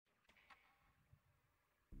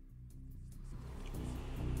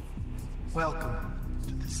Welcome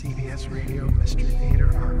to the CBS Radio Mystery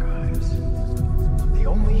Theater Archives, the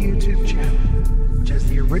only YouTube channel which has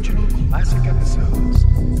the original classic episodes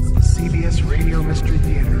of the CBS Radio Mystery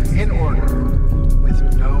Theater in order with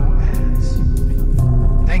no ads.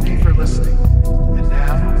 Thank you for listening, and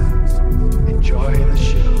now, enjoy the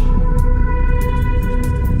show.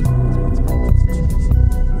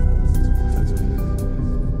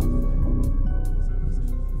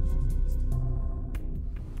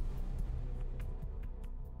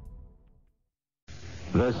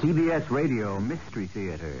 The CBS Radio Mystery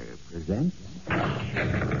Theater presents...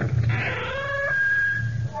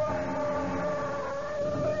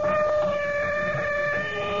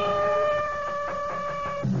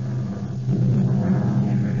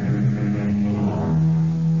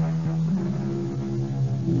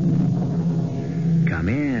 Come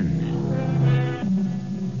in.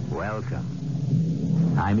 Welcome.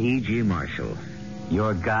 I'm E.G. Marshall,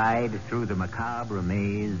 your guide through the macabre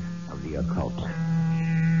maze of the occult.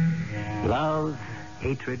 Love,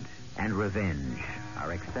 hatred, and revenge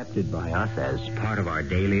are accepted by us as part of our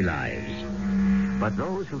daily lives. But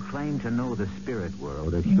those who claim to know the spirit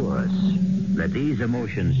world assure us that these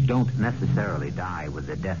emotions don't necessarily die with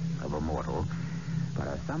the death of a mortal, but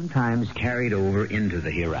are sometimes carried over into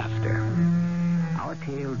the hereafter. Our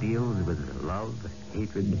tale deals with love,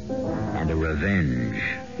 hatred, and a revenge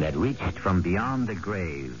that reached from beyond the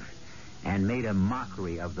grave and made a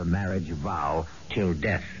mockery of the marriage vow till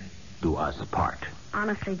death do us part.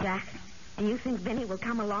 Honestly, Jack, do you think Vinny will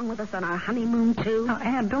come along with us on our honeymoon, too? Now,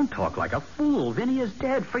 Anne, don't talk like a fool. Vinny is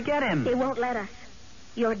dead. Forget him. He won't let us.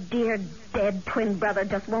 Your dear, dead twin brother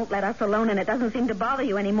just won't let us alone, and it doesn't seem to bother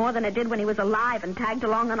you any more than it did when he was alive and tagged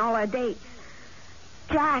along on all our dates.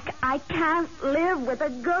 Jack, I can't live with a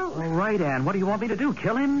ghost. All right, Anne. What do you want me to do?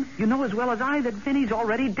 Kill him? You know as well as I that Vinny's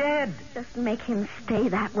already dead. Just make him stay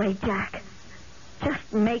that way, Jack.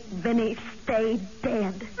 Just make Vinny stay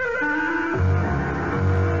dead.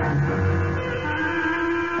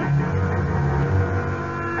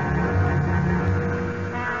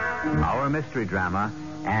 Our mystery drama,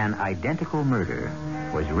 An Identical Murder,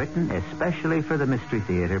 was written especially for the Mystery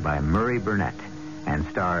Theater by Murray Burnett and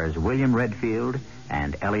stars William Redfield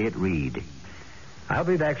and Elliot Reid. I'll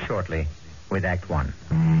be back shortly with Act One.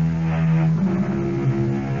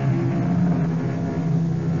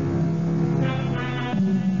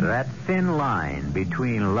 That thin line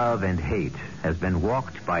between love and hate has been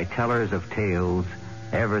walked by tellers of tales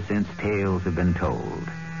ever since tales have been told.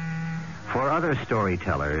 For other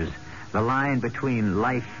storytellers, the line between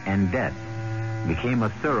life and death became a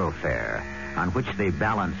thoroughfare on which they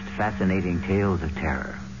balanced fascinating tales of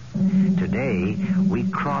terror. Today, we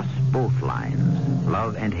cross both lines,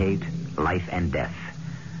 love and hate, life and death,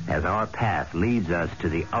 as our path leads us to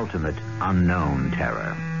the ultimate unknown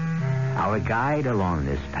terror. Our guide along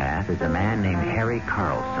this path is a man named Harry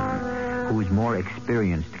Carlson, who's more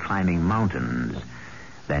experienced climbing mountains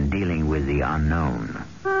than dealing with the unknown.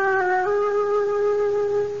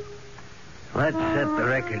 Let's set the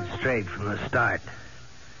record straight from the start.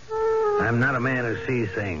 I'm not a man who sees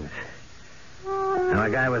things. I'm a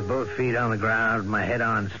guy with both feet on the ground, my head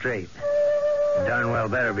on straight. Darn well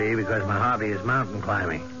better be, because my hobby is mountain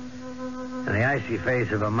climbing. And the icy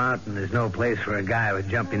face of a mountain is no place for a guy with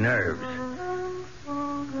jumpy nerves.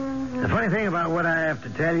 The funny thing about what I have to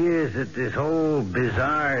tell you is that this whole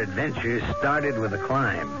bizarre adventure started with a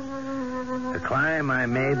climb. A climb I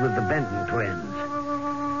made with the Benton twins.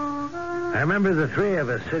 I remember the three of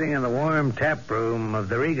us sitting in the warm tap room of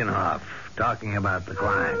the Regenhof talking about the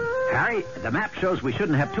climb. Harry, the map shows we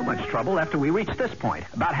shouldn't have too much trouble after we reach this point,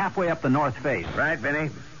 about halfway up the north face. Right, Vinny.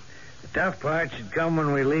 The tough part should come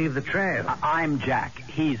when we leave the trail. I'm Jack.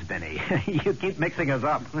 He's Vinny. You keep mixing us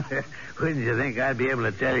up. Wouldn't you think I'd be able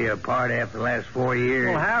to tell you apart after the last 4 years?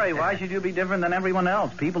 Well, Harry, why should you be different than everyone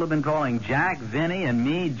else? People have been calling Jack, Vinny, and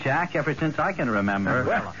me Jack ever since I can remember.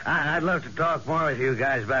 Well, I'd love to talk more with you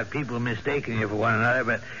guys about people mistaking you for one another,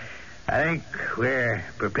 but I think we're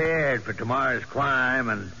prepared for tomorrow's climb,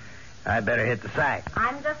 and I'd better hit the sack.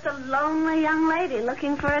 I'm just a lonely young lady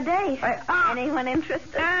looking for a date. Anyone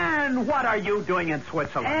interested? And what are you doing in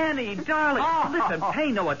Switzerland? Annie, darling, listen,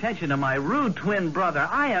 pay no attention to my rude twin brother.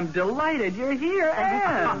 I am delighted you're here,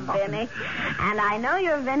 Anne. Vinny. And I know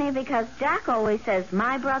you're Vinny because Jack always says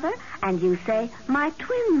my brother, and you say my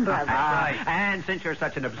twin brother. And since you're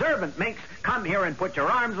such an observant minx, come here and put your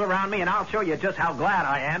arms around me, and I'll show you just how glad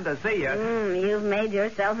I am to see you. You've made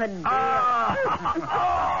yourself a deal.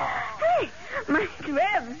 Hey, my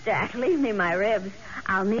ribs, Jack. Leave me my ribs.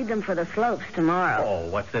 I'll need them for the slopes tomorrow. Oh,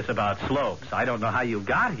 what's this about slopes? I don't know how you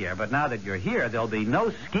got here, but now that you're here, there'll be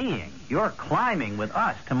no skiing. You're climbing with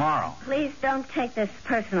us tomorrow. Please don't take this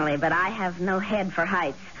personally, but I have no head for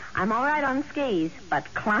heights. I'm all right on skis,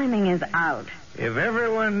 but climbing is out. If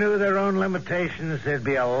everyone knew their own limitations, there'd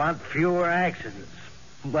be a lot fewer accidents.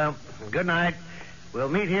 Well, good night. We'll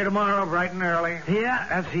meet here tomorrow bright and early. Yeah,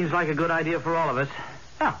 that seems like a good idea for all of us.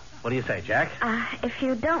 Oh, what do you say, Jack? If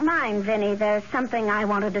you don't mind, Vinny, there's something I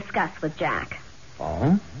want to discuss with Jack.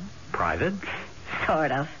 Oh? Private?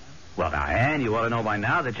 Sort of. Well, now, Anne, you ought to know by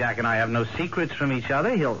now that Jack and I have no secrets from each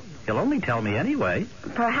other. He'll only tell me anyway.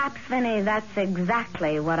 Perhaps, Vinny, that's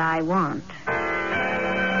exactly what I want.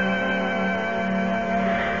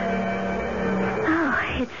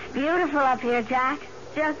 Oh, it's beautiful up here, Jack.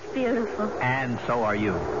 Just beautiful. And so are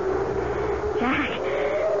you. Jack,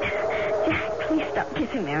 please stop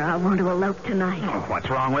kissing me or I'll want to elope tonight. Oh, what's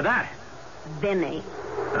wrong with that? Vinny.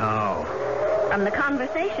 Oh. From the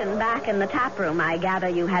conversation back in the tap room, I gather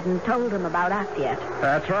you hadn't told him about us yet.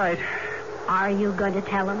 That's right. Are you going to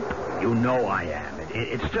tell him? You know I am.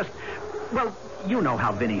 It's just, well, you know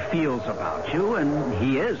how Vinny feels about you, and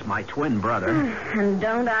he is my twin brother. And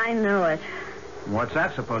don't I know it? What's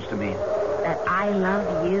that supposed to mean? That I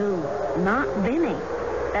love you, not Vinny.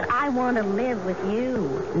 That I want to live with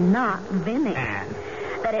you, not Vinny. Anne.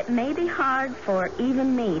 That it may be hard for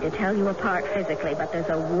even me to tell you apart physically, but there's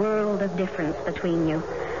a world of difference between you.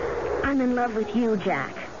 I'm in love with you,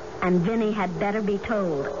 Jack. And Vinny had better be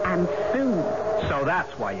told, and soon. So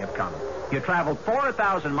that's why you've come. You traveled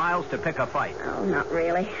 4,000 miles to pick a fight. Oh, not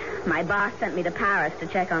really. My boss sent me to Paris to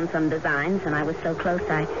check on some designs, and I was so close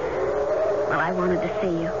I wanted to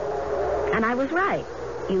see you. And I was right.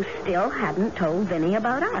 You still hadn't told Vinny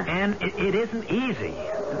about us. And it isn't easy.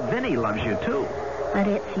 Vinny loves you, too. But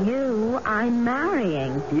it's you I'm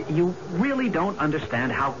marrying. You really don't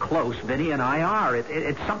understand how close Vinny and I are.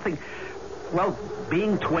 It's something, well,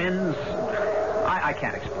 being twins, I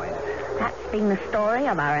can't explain it. That's been the story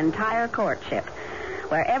of our entire courtship.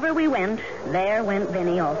 Wherever we went, there went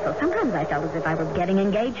Vinny also. Sometimes I felt as if I were getting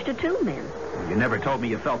engaged to two men. You never told me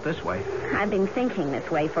you felt this way. I've been thinking this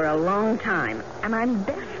way for a long time, and I'm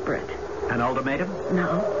desperate. An ultimatum?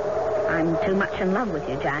 No. I'm too much in love with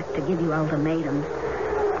you, Jack, to give you ultimatums.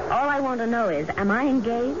 All I want to know is, am I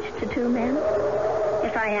engaged to two men?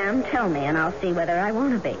 If I am, tell me, and I'll see whether I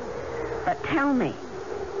want to be. But tell me,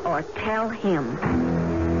 or tell him.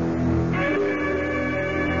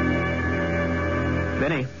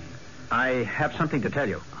 Vinny, I have something to tell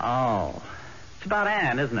you. Oh. It's about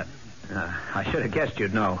Anne, isn't it? I should have guessed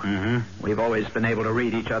you'd know. Mm-hmm. We've always been able to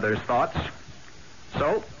read each other's thoughts.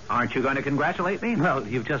 So, aren't you going to congratulate me? Well,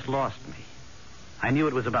 you've just lost me. I knew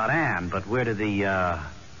it was about Anne, but where did the,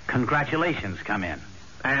 congratulations come in?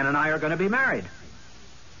 Anne and I are going to be married.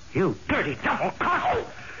 You dirty double cross!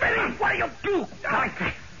 Vinny, what do you do?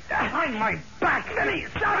 Behind my back, Vinny!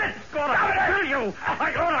 Stop it! Stop it! Kill you!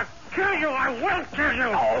 I ought to kill you! I will kill you!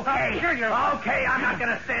 Okay. I'll kill you! Okay, I'm not going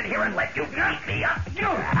to stand here and let you beat me up! You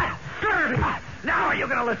dirty! Now are you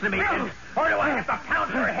going to listen to me? Or do I have to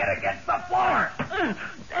pound your head against the floor?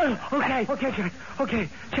 Okay, Jack. Okay,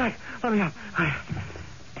 Jack, let me up.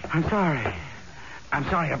 I'm sorry. I'm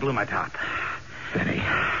sorry I blew my top. Vinny,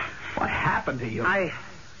 what happened to you? I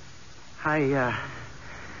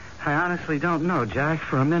honestly don't know, Jack.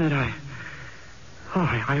 For a minute,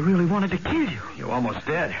 I really wanted to kill you. You almost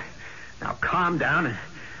did. Now calm down and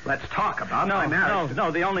let's talk about my marriage. No,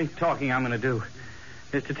 the only talking I'm going to do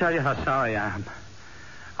is to tell you how sorry I am.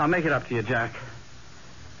 I'll make it up to you, Jack.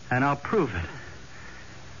 And I'll prove it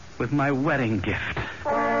with my wedding gift.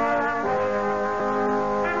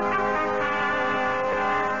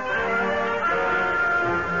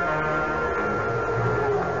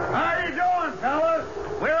 How you doing, fellas?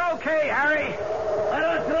 We're okay, Harry. Why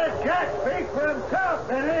don't you let Jack speak for himself,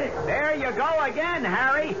 Vinny? There you go again,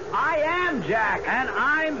 Harry. I am Jack. And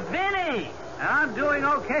I'm Vinny. And I'm doing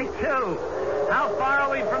okay, too. How far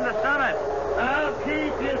are we from the summit? I'll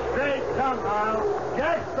keep you straight somehow.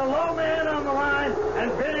 Jack's the low man on the line,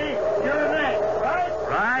 and Vinny, you're next, right?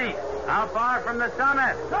 Right. How far from the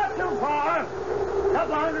summit? Not too far.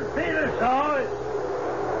 Couple 100 feet or so.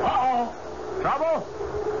 Uh-oh. Trouble?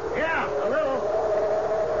 Yeah, a little.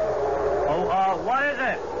 Oh, what is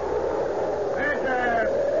it? There's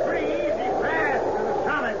a pretty easy path to the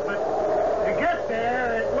summit, but to get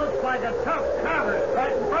there, it looks like a tough cover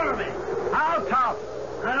right in front of me. How tough?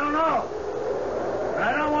 I don't know.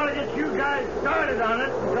 I don't want to get you guys started on it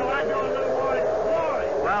until I do a little more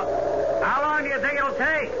exploring. Well, how long do you think it'll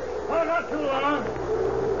take? Oh, not too long.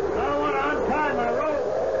 I don't want to untie my rope.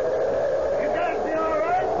 You guys be all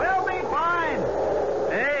right? We'll be fine.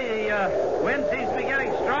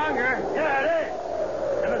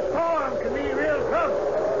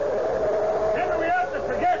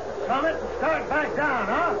 back down,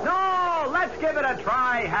 huh? No, let's give it a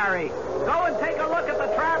try, Harry. Go and take a look at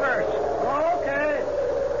the traverse. Oh, okay.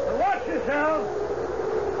 Now watch yourself.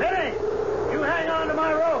 Benny, you hang on to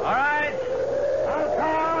my rope. All right. I'll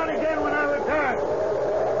tie on again when I return.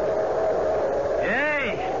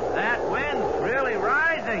 Hey, that wind's really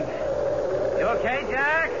rising. You okay,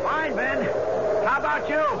 Jack? Fine, Ben. How about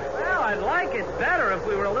you? Well, I'd like it better if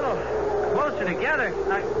we were a little closer together.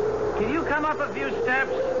 Can you come up a few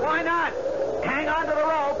steps? Why not? Hang on to the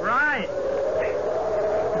rope. Right.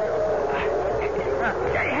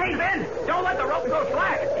 Hey, Ben, don't let the rope go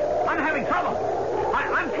slack. I'm having trouble.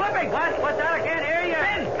 I'm slipping. What? What's that? I can't hear you.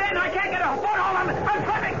 Ben, I can't get a foothold. I'm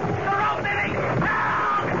slipping. The rope, Benny.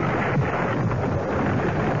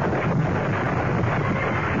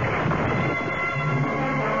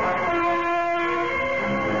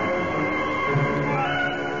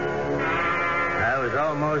 I was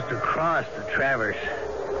almost across the traverse,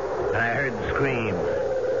 and I heard the scream,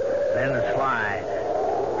 then the slide.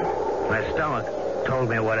 My stomach told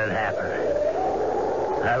me what had happened.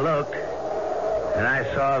 I looked, and I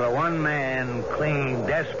saw the one man clinging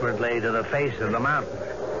desperately to the face of the mountain,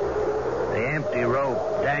 the empty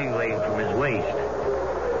rope dangling from his waist.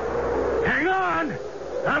 Hang on!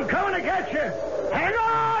 I'm coming to get you! Hang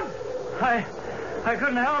on! I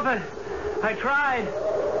couldn't help it. I tried.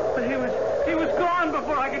 But he was gone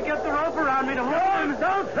before I could get the rope around me to hold him.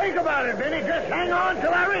 Don't think about it, Benny. Just hang on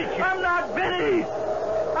till I reach you. I'm not Vinny.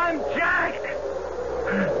 I'm Jack.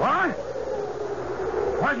 What?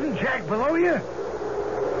 Wasn't Jack below you?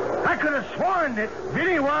 I could have sworn that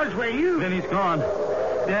Vinny was where you... Vinny's gone.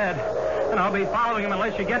 Dead. And I'll be following him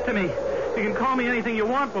unless you get to me. You can call me anything you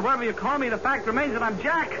want, but whatever you call me, the fact remains that I'm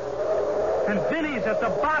Jack. And Vinny's at the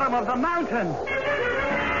bottom of the mountain.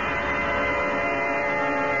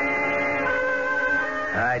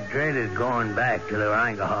 I dreaded going back to the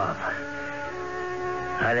Reingehof.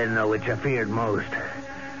 I didn't know which I feared most.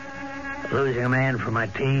 Losing a man from my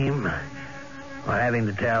team, or having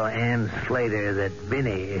to tell Ann Slater that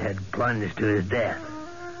Vinny had plunged to his death.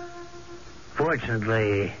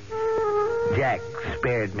 Fortunately, Jack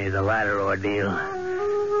spared me the latter ordeal.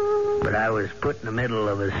 But I was put in the middle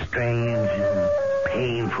of a strange and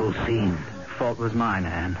painful scene. The fault was mine,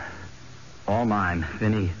 Ann. All mine.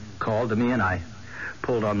 Vinny called to me and I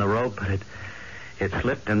pulled on the rope, but it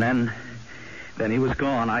slipped, and then he was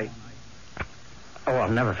gone. I'll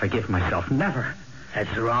never forgive myself. Never.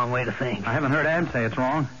 That's the wrong way to think. I haven't heard Ann say it's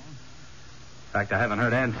wrong. In fact, I haven't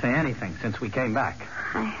heard Ann say anything since we came back.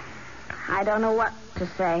 I don't know what to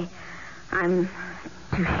say. I'm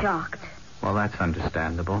too shocked. Well, that's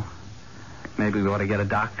understandable. Maybe we ought to get a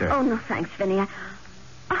doctor. Oh, no, thanks, Vinny.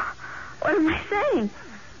 What am I saying?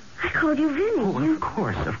 I called you Vinny. Oh,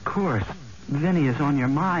 of course. Vinny is on your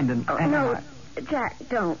mind, and... Oh, no, Jack,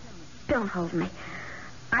 don't. Don't hold me.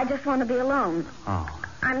 I just want to be alone. Oh.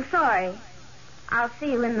 I'm sorry. I'll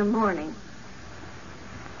see you in the morning.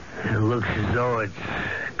 It looks as though it's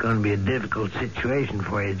going to be a difficult situation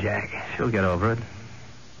for you, Jack. She'll get over it.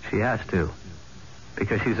 She has to.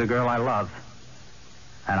 Because she's a girl I love.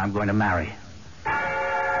 And I'm going to marry.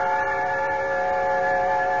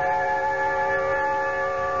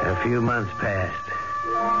 A few months passed.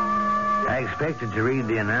 I expected to read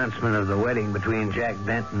the announcement of the wedding between Jack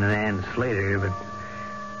Benton and Ann Slater, but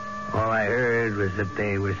all I heard was that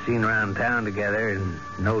they were seen around town together and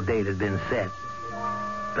no date had been set.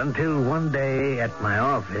 Until one day at my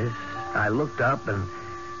office, I looked up and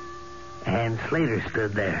Ann Slater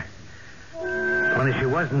stood there. Only she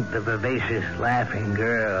wasn't the vivacious, laughing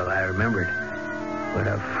girl I remembered, but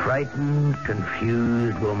a frightened,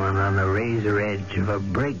 confused woman on the razor edge of a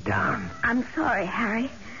breakdown. I'm sorry, Harry.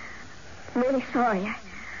 Really sorry.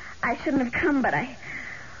 I shouldn't have come, but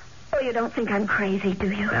Oh, you don't think I'm crazy, do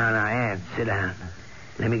you? No, Ann, sit down.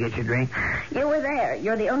 Let me get you a drink. You were there.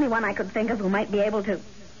 You're the only one I could think of who might be able to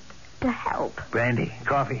help. Brandy,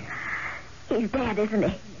 coffee. He's dead, isn't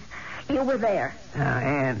he? You were there. Now,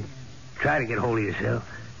 Ann, try to get hold of yourself.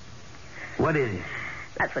 What is it?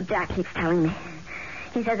 That's what Jack keeps telling me.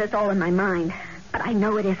 He says it's all in my mind, but I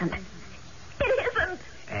know it isn't. It isn't!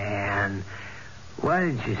 Ann, why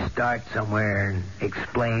don't you start somewhere and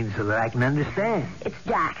explain so that I can understand? It's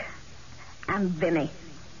Jack. And Vinny.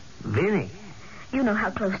 Vinny? You know how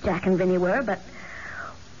close Jack and Vinny were, but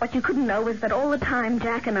what you couldn't know was that all the time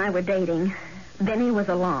Jack and I were dating, Vinny was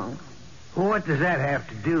along. Well, what does that have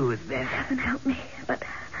to do with Vinny? Heaven help me, but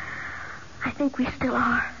I think we still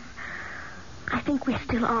are. I think we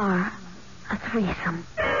still are a threesome.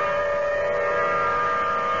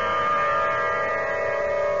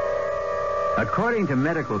 According to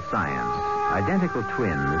medical science, identical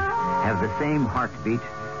twins have the same heartbeat,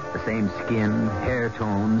 the same skin, hair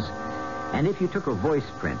tones, and if you took a voice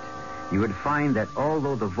print, you would find that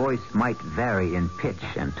although the voice might vary in pitch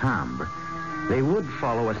and timbre, they would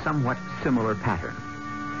follow a somewhat similar pattern.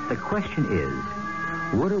 The question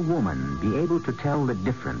is, would a woman be able to tell the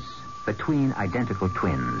difference between identical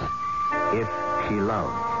twins if she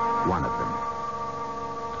loved one of them?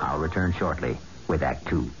 I'll return shortly with Act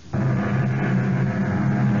 2.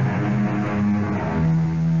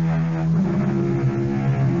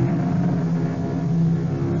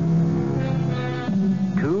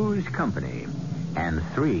 Two's company and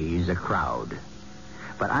three's a crowd.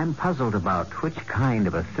 But I'm puzzled about which kind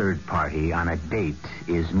of a third party on a date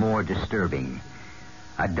is more disturbing.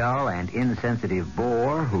 A dull and insensitive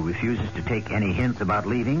bore who refuses to take any hints about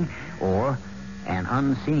leaving, or an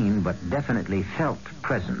unseen but definitely felt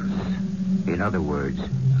presence. In other words,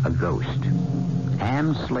 a ghost.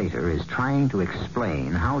 Ann Slater is trying to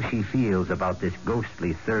explain how she feels about this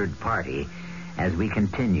ghostly third party as we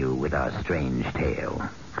continue with our strange tale.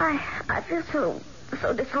 I feel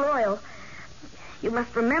so disloyal. You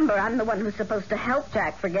must remember I'm the one who's supposed to help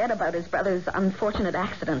Jack forget about his brother's unfortunate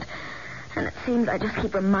accident. And it seems I just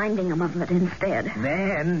keep reminding him of it instead.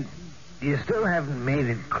 Man, you still haven't made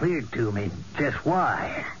it clear to me just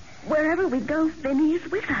why. Wherever we go, Vinny's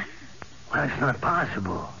with us. Well, it's not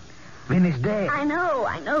possible. Vinny's dead. I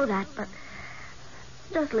know that, but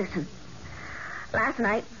just listen. Last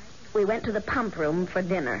night, we went to the pump room for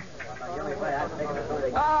dinner.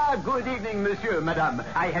 Good evening, monsieur, madame.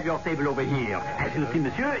 I have your table over here. As you see,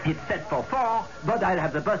 monsieur, it's set for 4, but I'll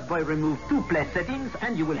have the busboy remove 2 place settings,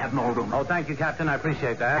 and you will have more room. Oh, thank you, Captain. I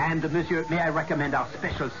appreciate that. And, monsieur, may I recommend our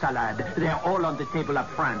special salad? They're all on the table up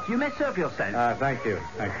front. You may serve yourself. Thank you.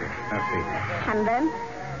 Merci. And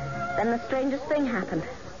then the strangest thing happened.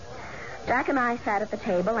 Jack and I sat at the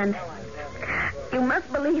table, and you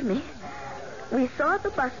must believe me, we saw the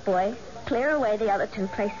busboy clear away the other 2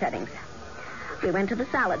 place settings. We went to the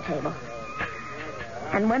salad table.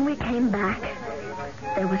 And when we came back,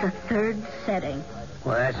 there was a 3rd setting.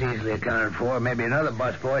 Well, that's easily accounted for. Maybe another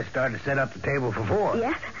busboy started to set up the table for 4.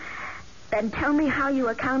 Yes? Then tell me how you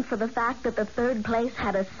account for the fact that the 3rd place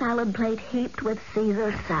had a salad plate heaped with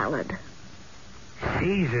Caesar salad.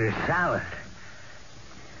 Caesar salad?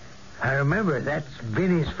 I remember that's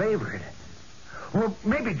Vinny's favorite. Well,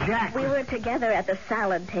 maybe Jack... We were together at the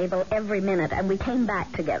salad table every minute, and we came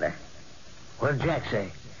back together. What did Jack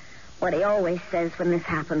say? What he always says when this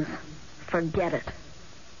happens. Forget it.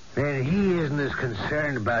 Then he isn't as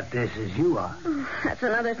concerned about this as you are. That's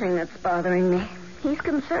another thing that's bothering me. He's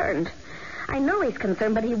concerned. I know he's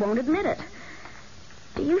concerned, but he won't admit it.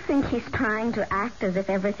 Do you think he's trying to act as if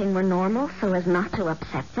everything were normal so as not to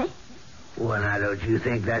upset me? Well, now, don't you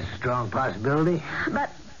think that's a strong possibility?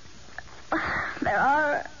 But there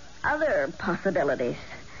are other possibilities.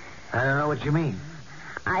 I don't know what you mean.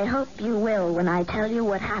 I hope you will when I tell you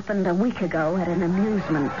what happened a week ago at an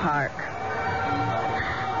amusement park.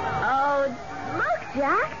 Oh, look,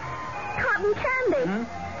 Jack. Cotton candy.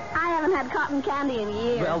 I haven't had cotton candy in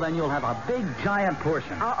years. Well, then you'll have a big, giant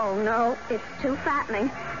portion. Uh-oh, no. It's too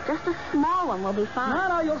fattening. Just a small one will be fine.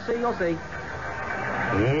 No, you'll see.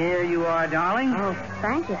 Here you are, darling. Oh,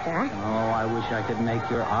 thank you, Jack. Oh, I wish I could make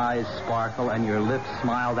your eyes sparkle and your lips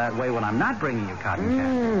smile that way when I'm not bringing you cotton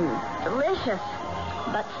candy. Delicious.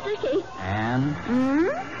 But sticky. And?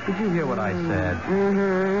 Mm-hmm. Did you hear what I said?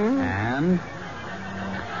 Mm-hmm. And?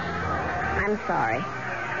 I'm sorry.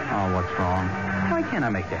 Oh, what's wrong? Why can't I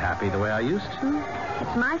make you happy the way I used to?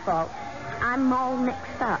 It's my fault. I'm all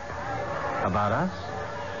mixed up. About us?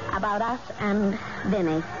 About us and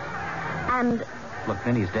Vinny. And... Look,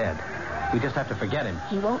 Vinny's dead. We just have to forget him.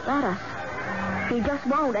 He won't let us. He just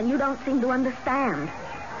won't, and you don't seem to understand.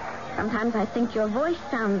 Sometimes I think your voice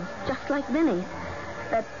sounds just like Vinny's.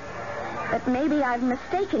 That maybe I've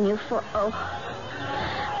mistaken you for... Oh,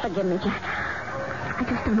 forgive me, Jack. I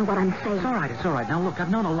just don't know what I'm saying. It's all right. Now, look, I've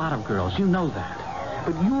known a lot of girls. You know that.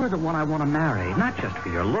 But you're the one I want to marry, not just for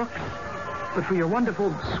your looks, but for your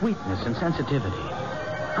wonderful sweetness and sensitivity.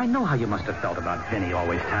 I know how you must have felt about Vinny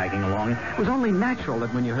always tagging along. It was only natural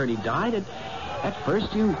that when you heard he died, at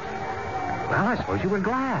first you... Well, I suppose you were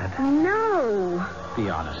glad. No. Be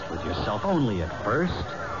honest with yourself. Only at first.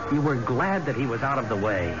 You were glad that he was out of the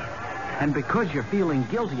way. And because you're feeling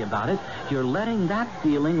guilty about it, you're letting that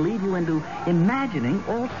feeling lead you into imagining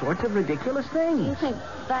all sorts of ridiculous things. You think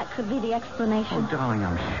that could be the explanation? Oh, darling,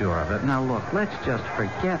 I'm sure of it. Now, look, let's just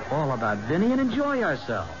forget all about Vinny and enjoy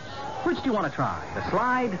ourselves. Which do you want to try? The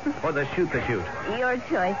slide or the shoot the chute? Your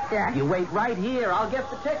choice, Jack. You wait right here. I'll get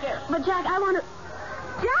the ticket. But, Jack, I want to...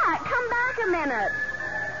 Jack, come back a minute.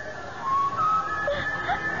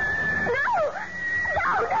 No!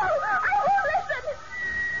 No, no!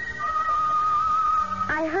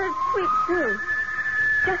 Sweet Sue.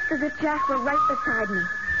 Just as if Jack were right beside me.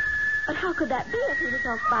 But how could that be if he was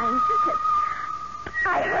off buying tickets?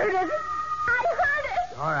 I heard it. I heard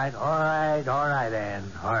it. All right,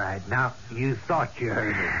 Ann. All right. Now, you thought you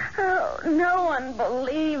heard it. Oh, no one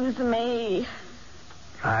believes me.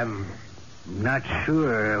 I'm not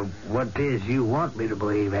sure what it is you want me to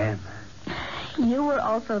believe, Ann. You were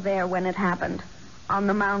also there when it happened, on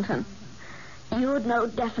the mountain. You would know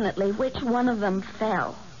definitely which one of them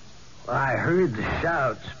fell. Well, I heard the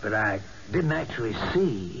shouts, but I didn't actually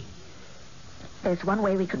see. There's one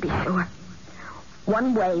way we could be sure.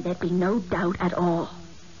 One way there'd be no doubt at all.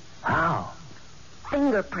 How?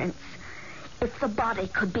 Fingerprints. If the body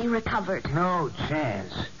could be recovered. No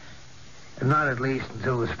chance. Not at least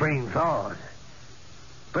until the spring thaws.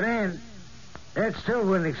 But, Ann, that still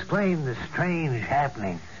wouldn't explain the strange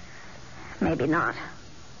happenings. Maybe not.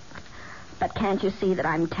 But can't you see that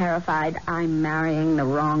I'm terrified I'm marrying the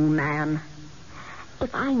wrong man?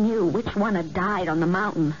 If I knew which one had died on the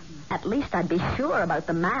mountain, at least I'd be sure about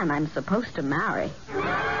the man I'm supposed to marry.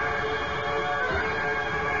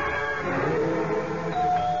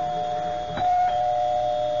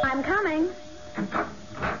 I'm coming.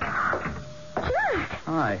 Jack!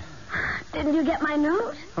 Hi. Didn't you get my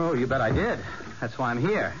note? Oh, you bet I did. That's why I'm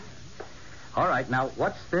here. All right, now,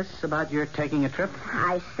 what's this about your taking a trip?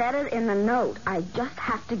 I said it in the note. I just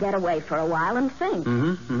have to get away for a while and think.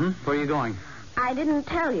 Where are you going? I didn't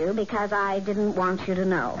tell you because I didn't want you to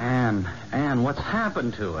know. Ann, what's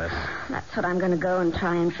happened to us? That's what I'm going to go and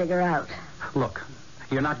try and figure out. Look,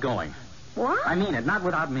 you're not going. What? I mean it, not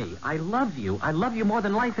without me. I love you. I love you more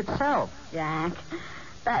than life itself. Jack,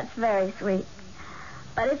 that's very sweet.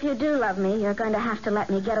 But if you do love me, you're going to have to let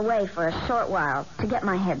me get away for a short while to get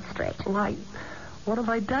my head straight. Why, what have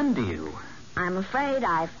I done to you? I'm afraid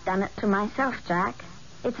I've done it to myself, Jack.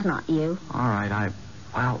 It's not you. All right,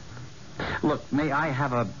 well, look, may I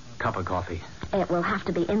have a cup of coffee? It will have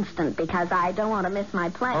to be instant because I don't want to miss my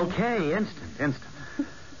plane. Okay, instant.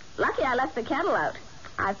 Lucky I left the kettle out.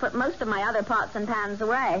 I've put most of my other pots and pans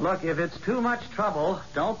away. Look, if it's too much trouble,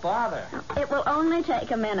 don't bother. It will only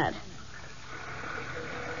take a minute.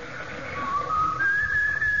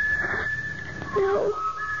 No.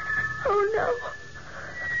 Oh, no.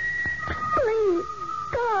 Please,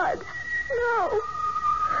 God, no.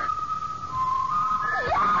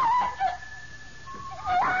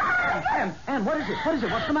 Ann, what is it? What is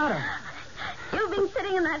it? What's the matter? You've been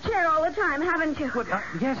sitting in that chair all the time, haven't you?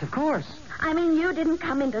 Yes, of course. I mean, you didn't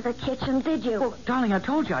come into the kitchen, did you? Well, darling, I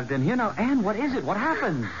told you I've been here. Now, Ann, what is it? What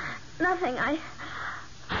happened? Nothing. I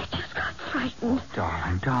just got frightened.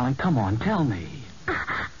 Darling, come on, tell me.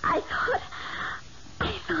 I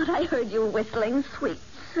thought I heard you whistling Sweet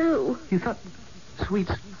Sue. You thought... Sweet...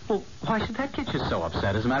 Well, why should that get you so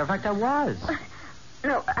upset? As a matter of fact, I was.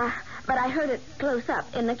 No, but I heard it close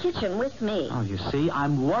up in the kitchen with me. Oh, you see,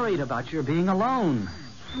 I'm worried about your being alone.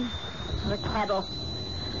 The kettle.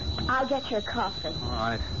 I'll get your coffee. All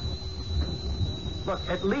right. Look,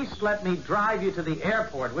 at least let me drive you to the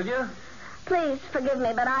airport, will you? Please forgive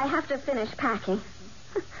me, but I have to finish packing.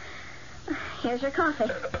 Here's your coffee.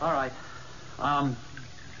 All right.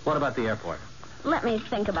 What about the airport? Let me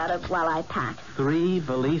think about it while I pack. 3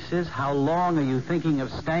 valises? How long are you thinking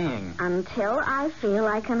of staying? Until I feel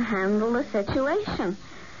I can handle the situation.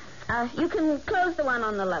 You can close the one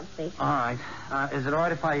on the love seat. All right. Is it all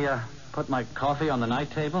right if I put my coffee on the night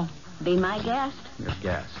table? Be my guest. Your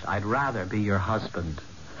guest. I'd rather be your husband.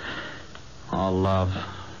 Oh, love.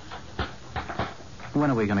 When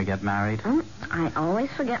are we going to get married? I always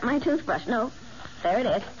forget my toothbrush. No, there it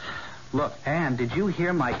is. Look, Ann, did you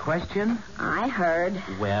hear my question? I heard.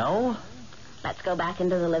 Well? Let's go back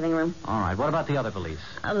into the living room. All right. What about the other valise?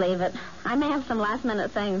 I'll leave it. I may have some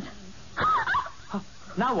last-minute things.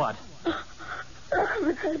 Now what? On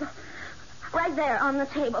the table. Right there, on the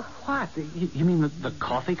table. What? You mean the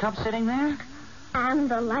coffee cup sitting there? And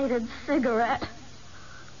the lighted cigarette.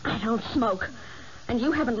 I don't smoke. And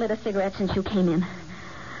you haven't lit a cigarette since you came in.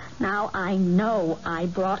 Now I know I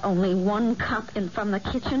brought only 1 cup in from the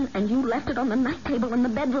kitchen, and you left it on the night table in the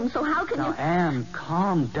bedroom, so how can you... Now, Ann,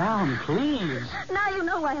 calm down, please. Now you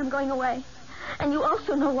know why I'm going away. And you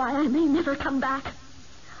also know why I may never come back.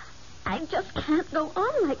 I just can't go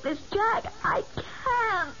on like this, Jack. I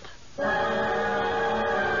can't.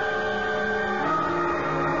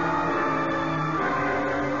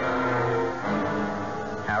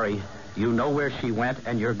 Harry, you know where she went,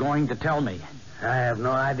 and you're going to tell me. I have no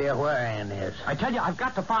idea where Ann is. I tell you, I've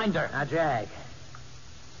got to find her. Now, Jack,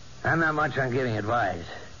 I'm not much on giving advice,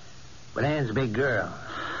 but Ann's a big girl.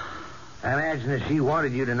 I imagine if she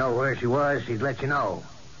wanted you to know where she was, she'd let you know.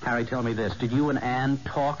 Harry, tell me this. Did you and Ann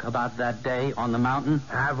talk about that day on the mountain?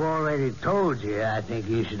 I've already told you. I think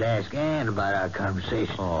you should ask Ann about our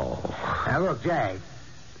conversation. Oh. Now, look, Jack,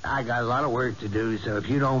 I got a lot of work to do, so if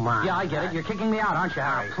you don't mind... Yeah, I get it. You're kicking me out, aren't you,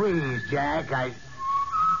 Harry? Please, Jack,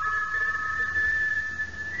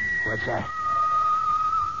 What's that?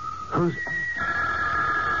 Who's...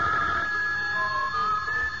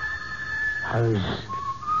 I was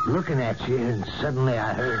looking at you, and suddenly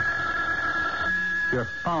I heard... Your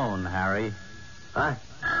phone, Harry. Huh?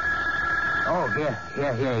 Oh,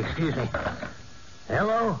 yeah, excuse me.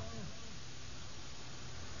 Hello?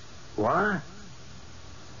 What?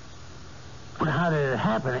 Well, how did it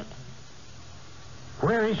happen?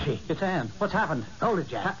 Where is she? It's Ann. What's happened? Hold it,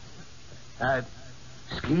 Jack.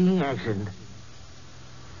 Skiing accident.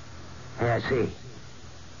 Yeah, I see.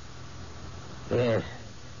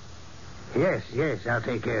 Yes, I'll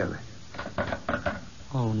take care of it.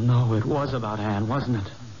 Oh, no, it was about Ann, wasn't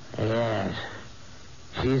it? Yes.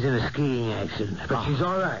 She's in a skiing accident, but she's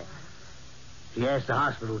all right. She asked the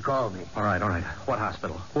hospital to call me. All right. What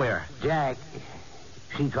hospital? Where? Jack,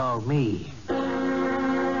 she called me.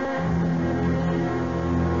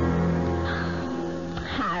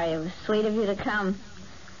 Harry, it was sweet of you to come.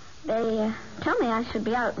 They tell me I should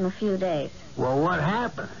be out in a few days. Well, what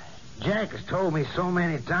happened? Jack has told me so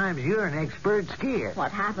many times you're an expert skier.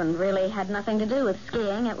 What happened really had nothing to do with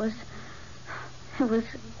skiing. It was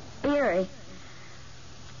eerie.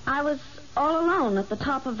 I was all alone at the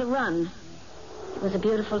top of the run. It was a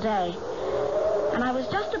beautiful day. And I was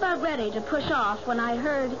just about ready to push off when I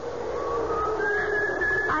heard...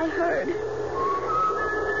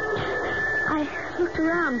 I looked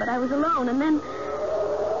around, but I was alone, and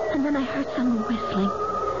then I heard someone whistling.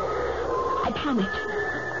 I panicked.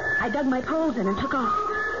 I dug my poles in and took off.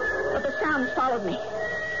 But the sounds followed me.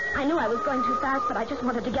 I knew I was going too fast, but I just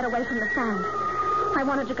wanted to get away from the sound. I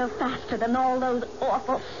wanted to go faster than all those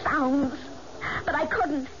awful sounds. But I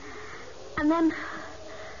couldn't. And then,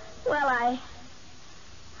 well, I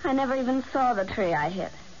never even saw the tree I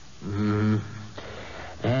hit. Mm-hmm.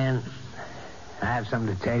 And I have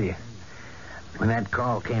something to tell you. When that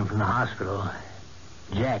call came from the hospital,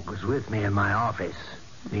 Jack was with me in my office.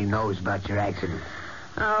 He knows about your accident.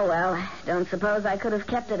 Oh, well, I don't suppose I could have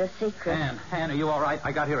kept it a secret. Ann, are you all right?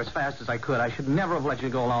 I got here as fast as I could. I should never have let you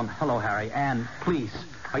go alone. Hello, Harry. Ann, please.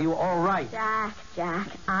 Are you all right? Jack,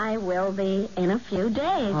 I will be in a few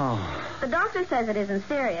days. Oh. The doctor says it isn't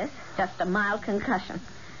serious, just a mild concussion.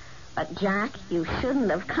 But, Jack, you shouldn't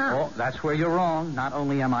have come. Oh, that's where you're wrong. Not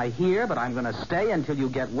only am I here, but I'm going to stay until you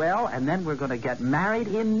get well, and then we're going to get married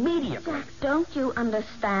immediately. Jack, don't you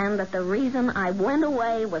understand that the reason I went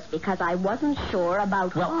away was because I wasn't sure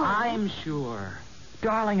about... Well, I'm sure.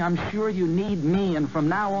 Darling, I'm sure you need me, and from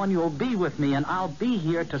now on you'll be with me, and I'll be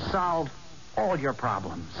here to solve all your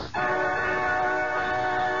problems.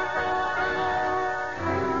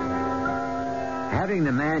 Having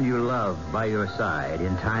the man you love by your side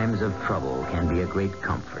in times of trouble can be a great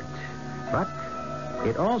comfort. But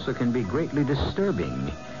it also can be greatly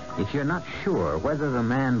disturbing if you're not sure whether the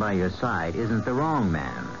man by your side isn't the wrong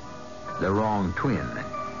man, the wrong twin,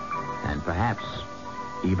 and perhaps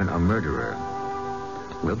even a murderer.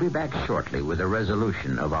 We'll be back shortly with a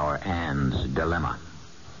resolution of our Ann's dilemma.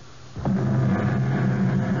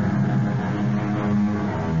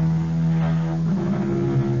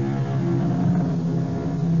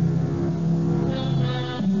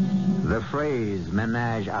 The phrase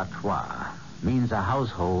ménage à trois means a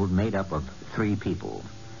household made up of 3 people,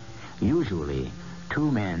 usually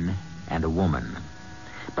 2 men and a woman.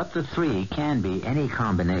 But the 3 can be any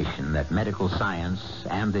combination that medical science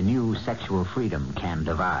and the new sexual freedom can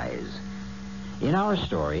devise. In our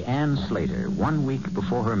story, Ann Slater, 1 week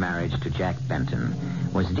before her marriage to Jack Benton,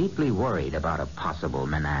 was deeply worried about a possible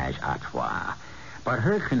ménage à trois. But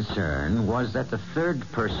her concern was that the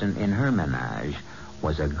 3rd person in her ménage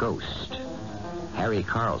was a ghost. Harry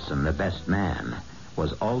Carlson, the best man,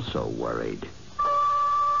 was also worried.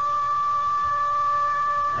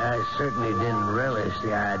 I certainly didn't relish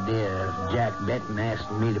the idea of Jack Benton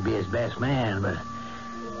asking me to be his best man, but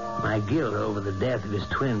my guilt over the death of his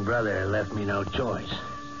twin brother left me no choice.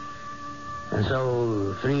 And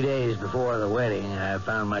so, 3 days before the wedding, I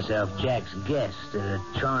found myself Jack's guest at a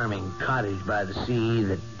charming cottage by the sea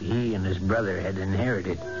that he and his brother had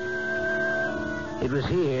inherited. It was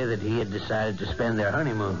here that he had decided to spend their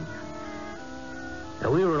honeymoon.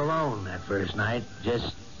 Now, we were alone that first night,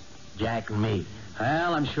 just Jack and me.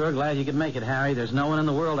 Well, I'm sure glad you could make it, Harry. There's no one in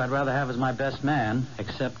the world I'd rather have as my best man,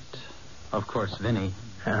 except, of course, Vinny.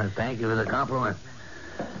 Thank you for the compliment.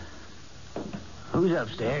 Who's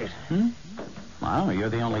upstairs? Well, you're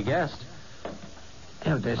the only guest.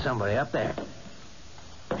 Hey, there's somebody up there.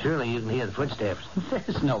 Surely you can hear the footsteps.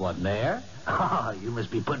 There's no one there. Oh, you must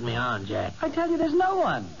be putting me on, Jack. I tell you, there's no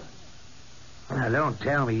one. Now, don't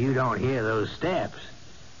tell me you don't hear those steps.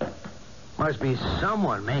 Must be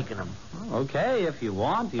someone making them. Okay, if you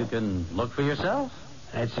want, you can look for yourself.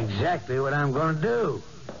 That's exactly what I'm going to do.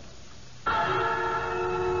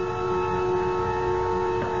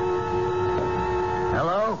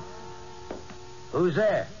 Hello? Who's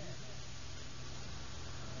there?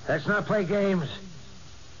 Let's not play games.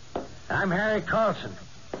 I'm Harry Carlson.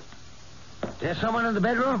 Is there someone in the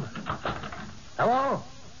bedroom? Hello?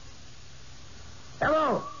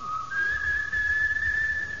 Hello?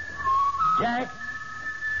 Jack?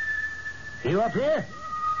 You up here?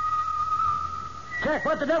 Jack,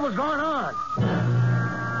 what the devil's going on?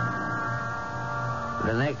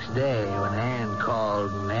 The next day, when Ann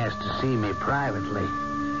called and asked to see me privately,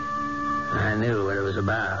 I knew what it was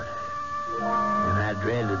about. And I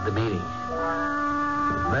dreaded the meeting.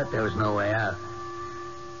 But there was no way out.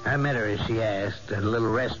 I met her as she asked at a little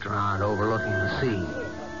restaurant overlooking the sea.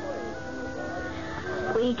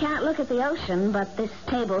 We can't look at the ocean, but this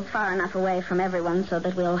table's far enough away from everyone so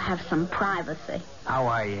that we'll have some privacy. How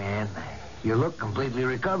are you, Ann? You look completely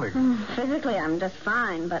recovered. Physically, I'm just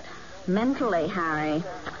fine, but mentally, Harry,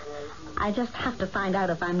 I just have to find out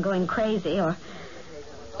if I'm going crazy or...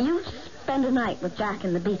 You spend a night with Jack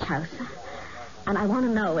in the beach house, and I want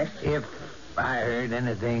to know if... If I heard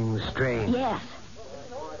anything strange. Yes.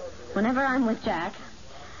 Whenever I'm with Jack,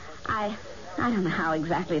 I don't know how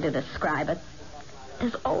exactly to describe it.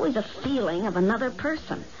 There's always a feeling of another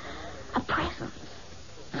person, a presence,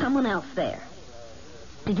 someone else there.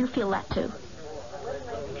 Did you feel that too?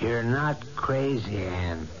 You're not crazy,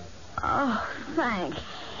 Ann. Oh, thank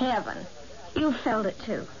heaven. You felt it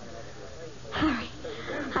too. Harry,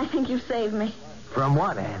 I think you saved me. From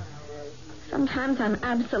what, Ann? Sometimes I'm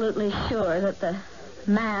absolutely sure that the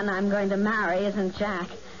man I'm going to marry isn't Jack,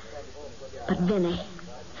 but Vinny.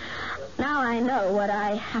 Now I know what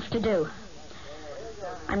I have to do.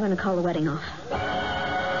 I'm going to call the wedding off.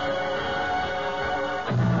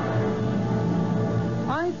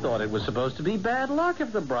 I thought it was supposed to be bad luck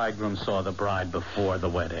if the bridegroom saw the bride before the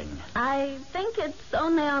wedding. I think it's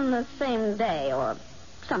only on the same day or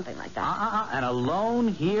something like that. And alone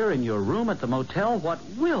here in your room at the motel, what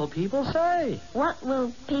will people say? What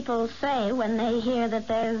will people say when they hear that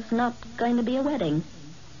there's not going to be a wedding?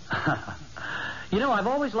 You know, I've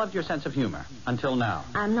always loved your sense of humor, until now.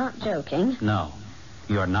 I'm not joking. No,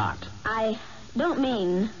 you're not. I don't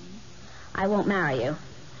mean I won't marry you.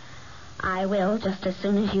 I will just as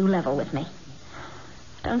soon as you level with me.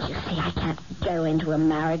 Don't you see I can't go into a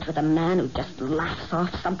marriage with a man who just laughs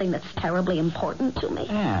off something that's terribly important to me?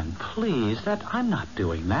 Anne, please, I'm not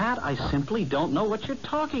doing that. I simply don't know what you're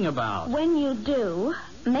talking about. When you do,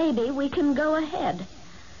 maybe we can go ahead.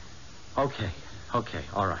 Okay,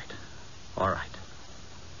 all right.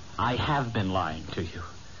 I have been lying to you.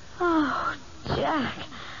 Oh, Jack.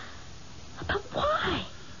 But why?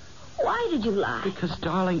 Why did you lie? Because,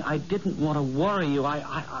 darling, I didn't want to worry you.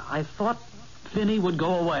 I thought Vinny would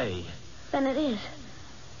go away. Then it is.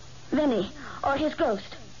 Vinny, or his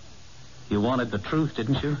ghost. You wanted the truth,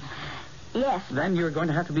 didn't you? Yes. Then you're going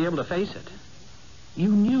to have to be able to face it. You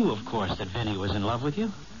knew, of course, that Vinny was in love with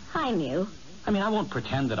you. I knew. I mean, I won't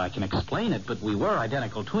pretend that I can explain it, but we were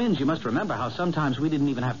identical twins. You must remember how sometimes we didn't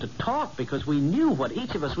even have to talk because we knew what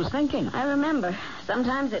each of us was thinking. I remember.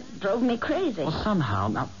 Sometimes it drove me crazy. Well, somehow,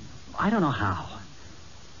 now, I don't know how.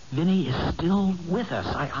 Vinny is still with us.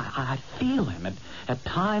 I feel him at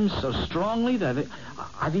times so strongly that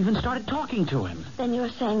I've even started talking to him. Then you're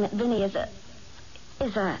saying that Vinny is a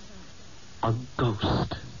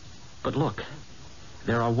ghost. But look,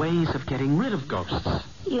 there are ways of getting rid of ghosts.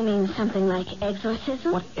 You mean something like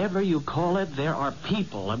exorcism? Whatever you call it, there are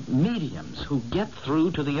people, mediums, who get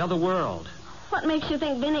through to the other world. What makes you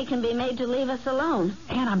think Vinny can be made to leave us alone?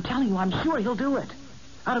 Anne, I'm telling you, I'm sure he'll do it.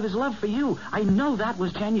 Out of his love for you. I know that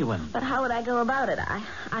was genuine. But how would I go about it?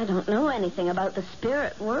 I don't know anything about the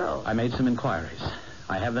spirit world. I made some inquiries.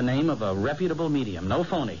 I have the name of a reputable medium, no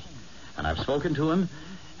phony. And I've spoken to him,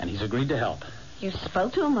 and he's agreed to help. You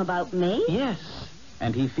spoke to him about me? Yes.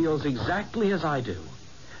 And he feels exactly as I do.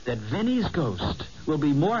 That Vinny's ghost will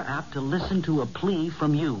be more apt to listen to a plea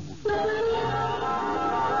from you.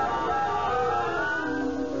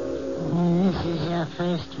 This is your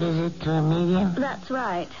first visit to a medium? That's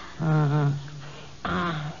right.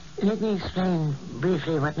 Let me explain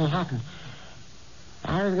briefly what may happen.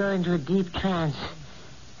 I will go into a deep trance,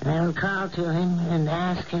 and I will call to him and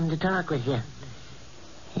ask him to talk with you.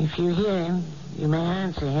 If you hear him, you may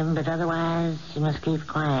answer him, but otherwise you must keep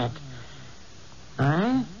quiet. All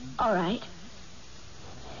right? All right.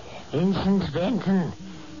 Vincent Benton.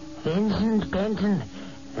 Vincent Benton.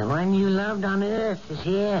 The one you loved on Earth is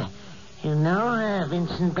here. You know her,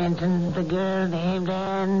 Vincent Benton, the girl named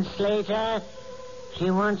Ann Slater.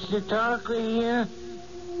 She wants to talk with you.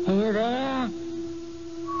 Are you there?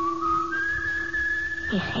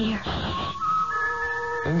 He's here.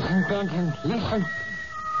 Vincent Benton, listen.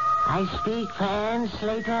 I speak for Ann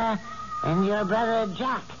Slater and your brother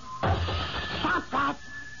Jack. Stop that!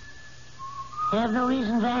 You have no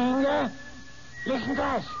reason for anger. Listen to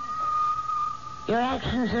us. Your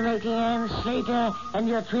actions are making Ann Slater and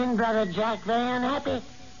your twin brother Jack very unhappy.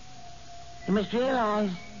 You must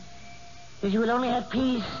realize that you will only have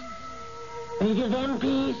peace when you give them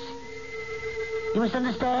peace. You must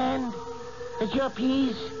understand that your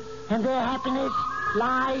peace and their happiness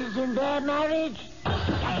lies in their marriage.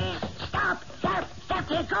 Hey, stop!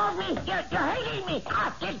 Let go of me! You're hurting me!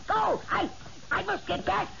 Let go! I must get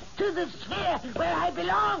back to the sphere where I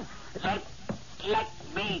belong. Let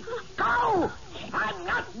me go! I'm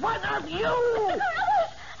not one of you!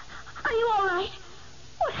 Are you all right?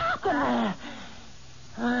 What happened?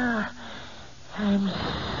 I'm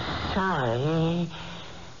sorry.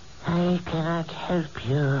 I cannot help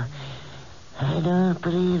you. I don't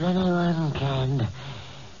believe anyone can.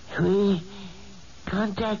 We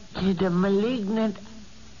contacted a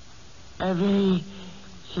very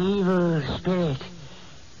evil spirit.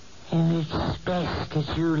 And it's best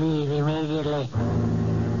that you leave immediately.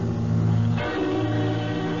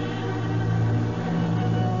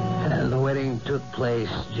 And the wedding took place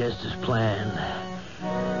just as planned.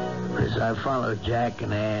 As I followed Jack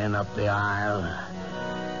and Ann up the aisle,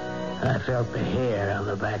 I felt the hair on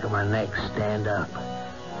the back of my neck stand up.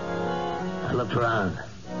 I looked around.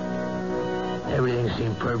 Everything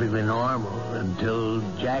seemed perfectly normal until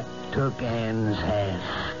Jack took Ann's hand.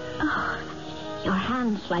 Oh, your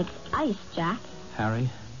hand's like ice, Jack. Harry,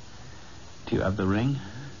 do you have the ring?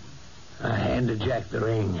 I handed Jack the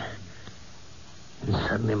ring. And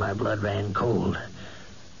suddenly my blood ran cold.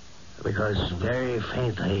 Because very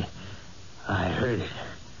faintly, I heard it.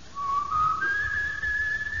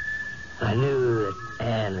 I knew that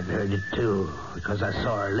Ann had heard it too, because I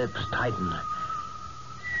saw her lips tighten.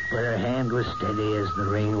 But her hand was steady as the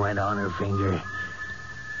ring went on her finger.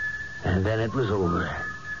 And then it was over.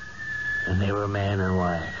 And they were man and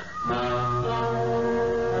wife.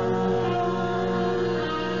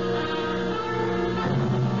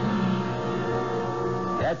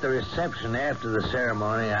 At the reception after the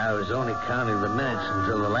ceremony, I was only counting the minutes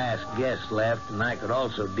until the last guest left, and I could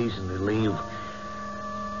also decently leave.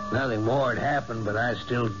 Nothing more had happened, but I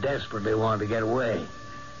still desperately wanted to get away.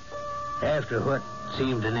 After what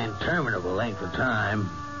seemed an interminable length of time,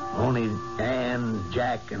 only Ann,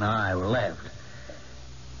 Jack, and I were left.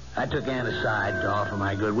 I took Ann aside to offer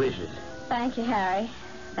my good wishes. Thank you, Harry.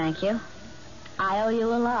 Thank you. I owe you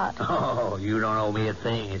a lot. Oh, you don't owe me a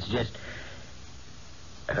thing. It's just...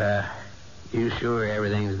 you sure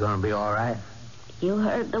everything's going to be all right? You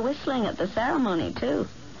heard the whistling at the ceremony, too.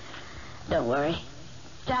 Don't worry.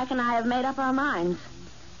 Jack and I have made up our minds.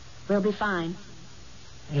 We'll be fine.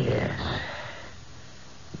 Yes.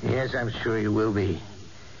 Yes, I'm sure you will be.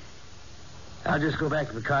 I'll just go back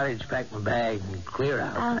to the cottage, pack my bag, and clear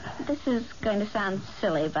out. This is going to sound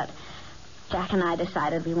silly, but Jack and I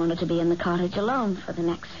decided we wanted to be in the cottage alone for the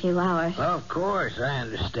next few hours. Of course, I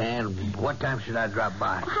understand. What time should I drop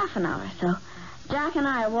by? Half an hour or so. Jack and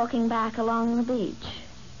I are walking back along the beach.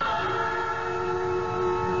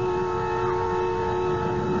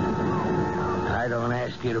 I don't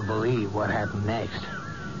ask you to believe what happened next.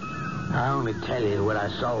 I only tell you what I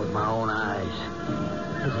saw with my own eyes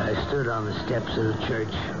as I stood on the steps of the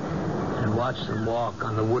church and watched them walk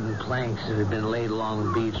on the wooden planks that had been laid along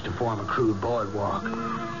the beach to form a crude boardwalk.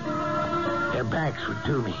 Their backs were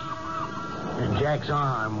to me, and Jack's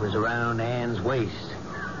arm was around Ann's waist,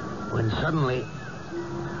 when suddenly,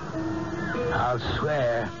 I'll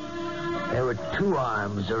swear, there were two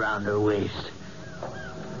arms around her waist,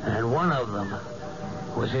 and one of them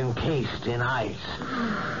was encased in ice.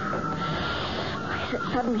 Why is it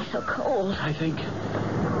suddenly so cold? I think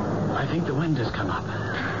the wind has come up.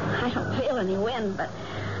 I don't feel any wind, but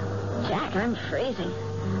Jack, I'm freezing.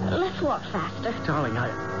 Let's walk faster. Darling,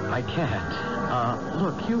 I can't.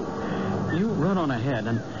 Look, you run on ahead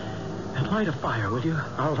and light a fire, will you?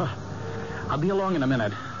 I'll be along in a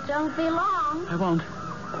minute. Don't be long. I won't.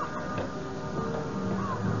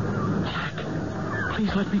 Jack,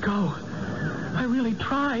 please let me go. I really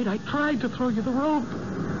tried. I tried to throw you the rope.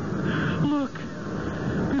 Look,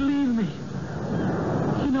 believe me.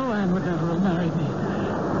 You know Anne would never have married me.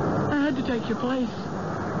 I had to take your place.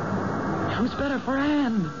 becomes better for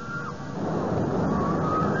Anne.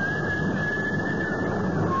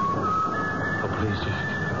 Oh, please,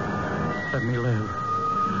 Jack. Let me live.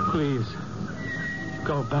 Please.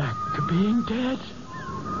 Go back to being dead.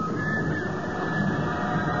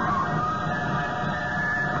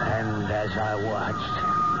 And as I watched,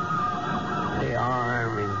 the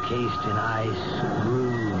arm encased in ice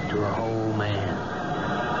grew to a whole man,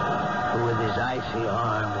 who with his icy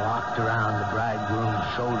arm walked around the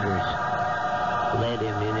bridegroom's shoulders, led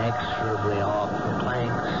him inexorably off the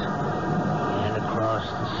planks and across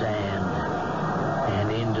the sand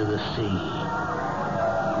and into the sea,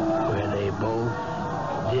 where they both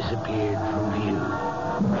disappeared from view.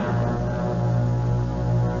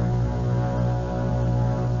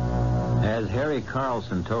 As Harry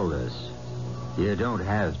Carlson told us, you don't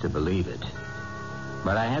have to believe it.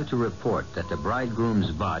 But I have to report that the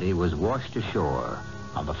bridegroom's body was washed ashore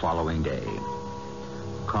on the following day.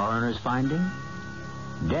 Coroner's finding?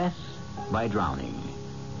 Death by drowning.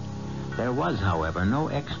 There was, however, no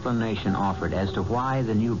explanation offered as to why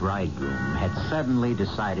the new bridegroom had suddenly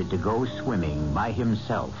decided to go swimming by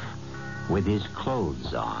himself with his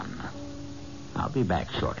clothes on. I'll be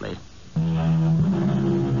back shortly.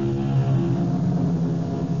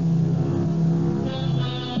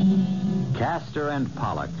 Castor and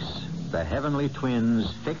Pollux, the heavenly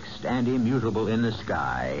twins fixed and immutable in the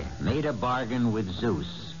sky, made a bargain with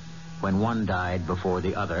Zeus. When one died before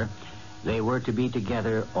the other, they were to be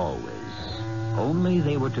together always. Only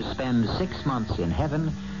they were to spend 6 months in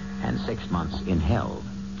heaven and 6 months in hell.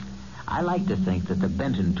 I like to think that the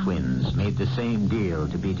Benton twins made the same deal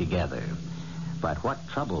to be together. But what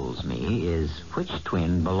troubles me is which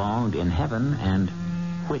twin belonged in heaven and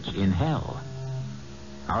which in hell.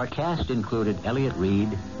 Our cast included Elliot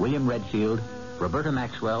Reid, William Redfield, Roberta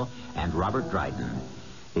Maxwell, and Robert Dryden.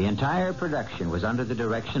 The entire production was under the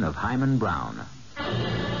direction of Hyman Brown.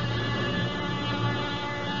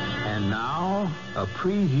 And now, a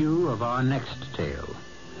preview of our next tale.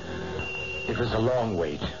 It was a long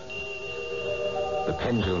wait. The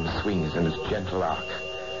pendulum swings in its gentle arc.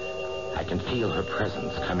 I can feel her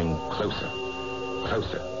presence coming closer,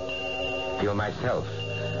 closer. Feel myself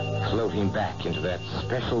floating back into that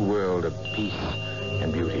special world of peace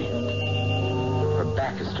and beauty. Her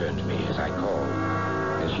back is turned to me as I call,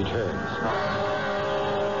 and she turns.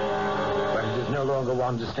 But it is no longer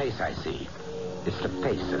Wanda's face I see. It's the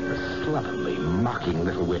face of the slovenly, mocking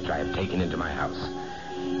little witch I have taken into my house.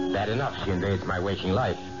 Bad enough she invades my waking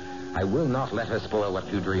life. I will not let her spoil what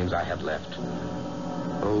few dreams I have left.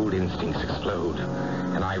 Old instincts explode,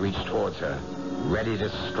 and I reach towards her, ready to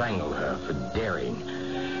strangle her for daring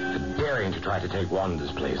to try to take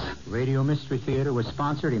Wanda's place. Radio Mystery Theater was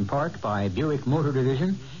sponsored in part by Buick Motor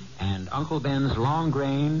Division and Uncle Ben's Long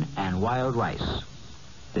Grain and Wild Rice.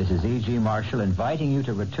 This is E.G. Marshall inviting you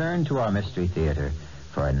to return to our Mystery Theater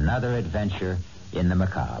for another adventure in the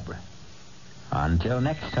macabre. Until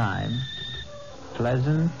next time,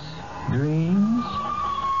 pleasant dreams.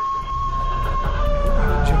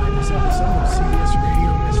 Enjoy this episode of CBS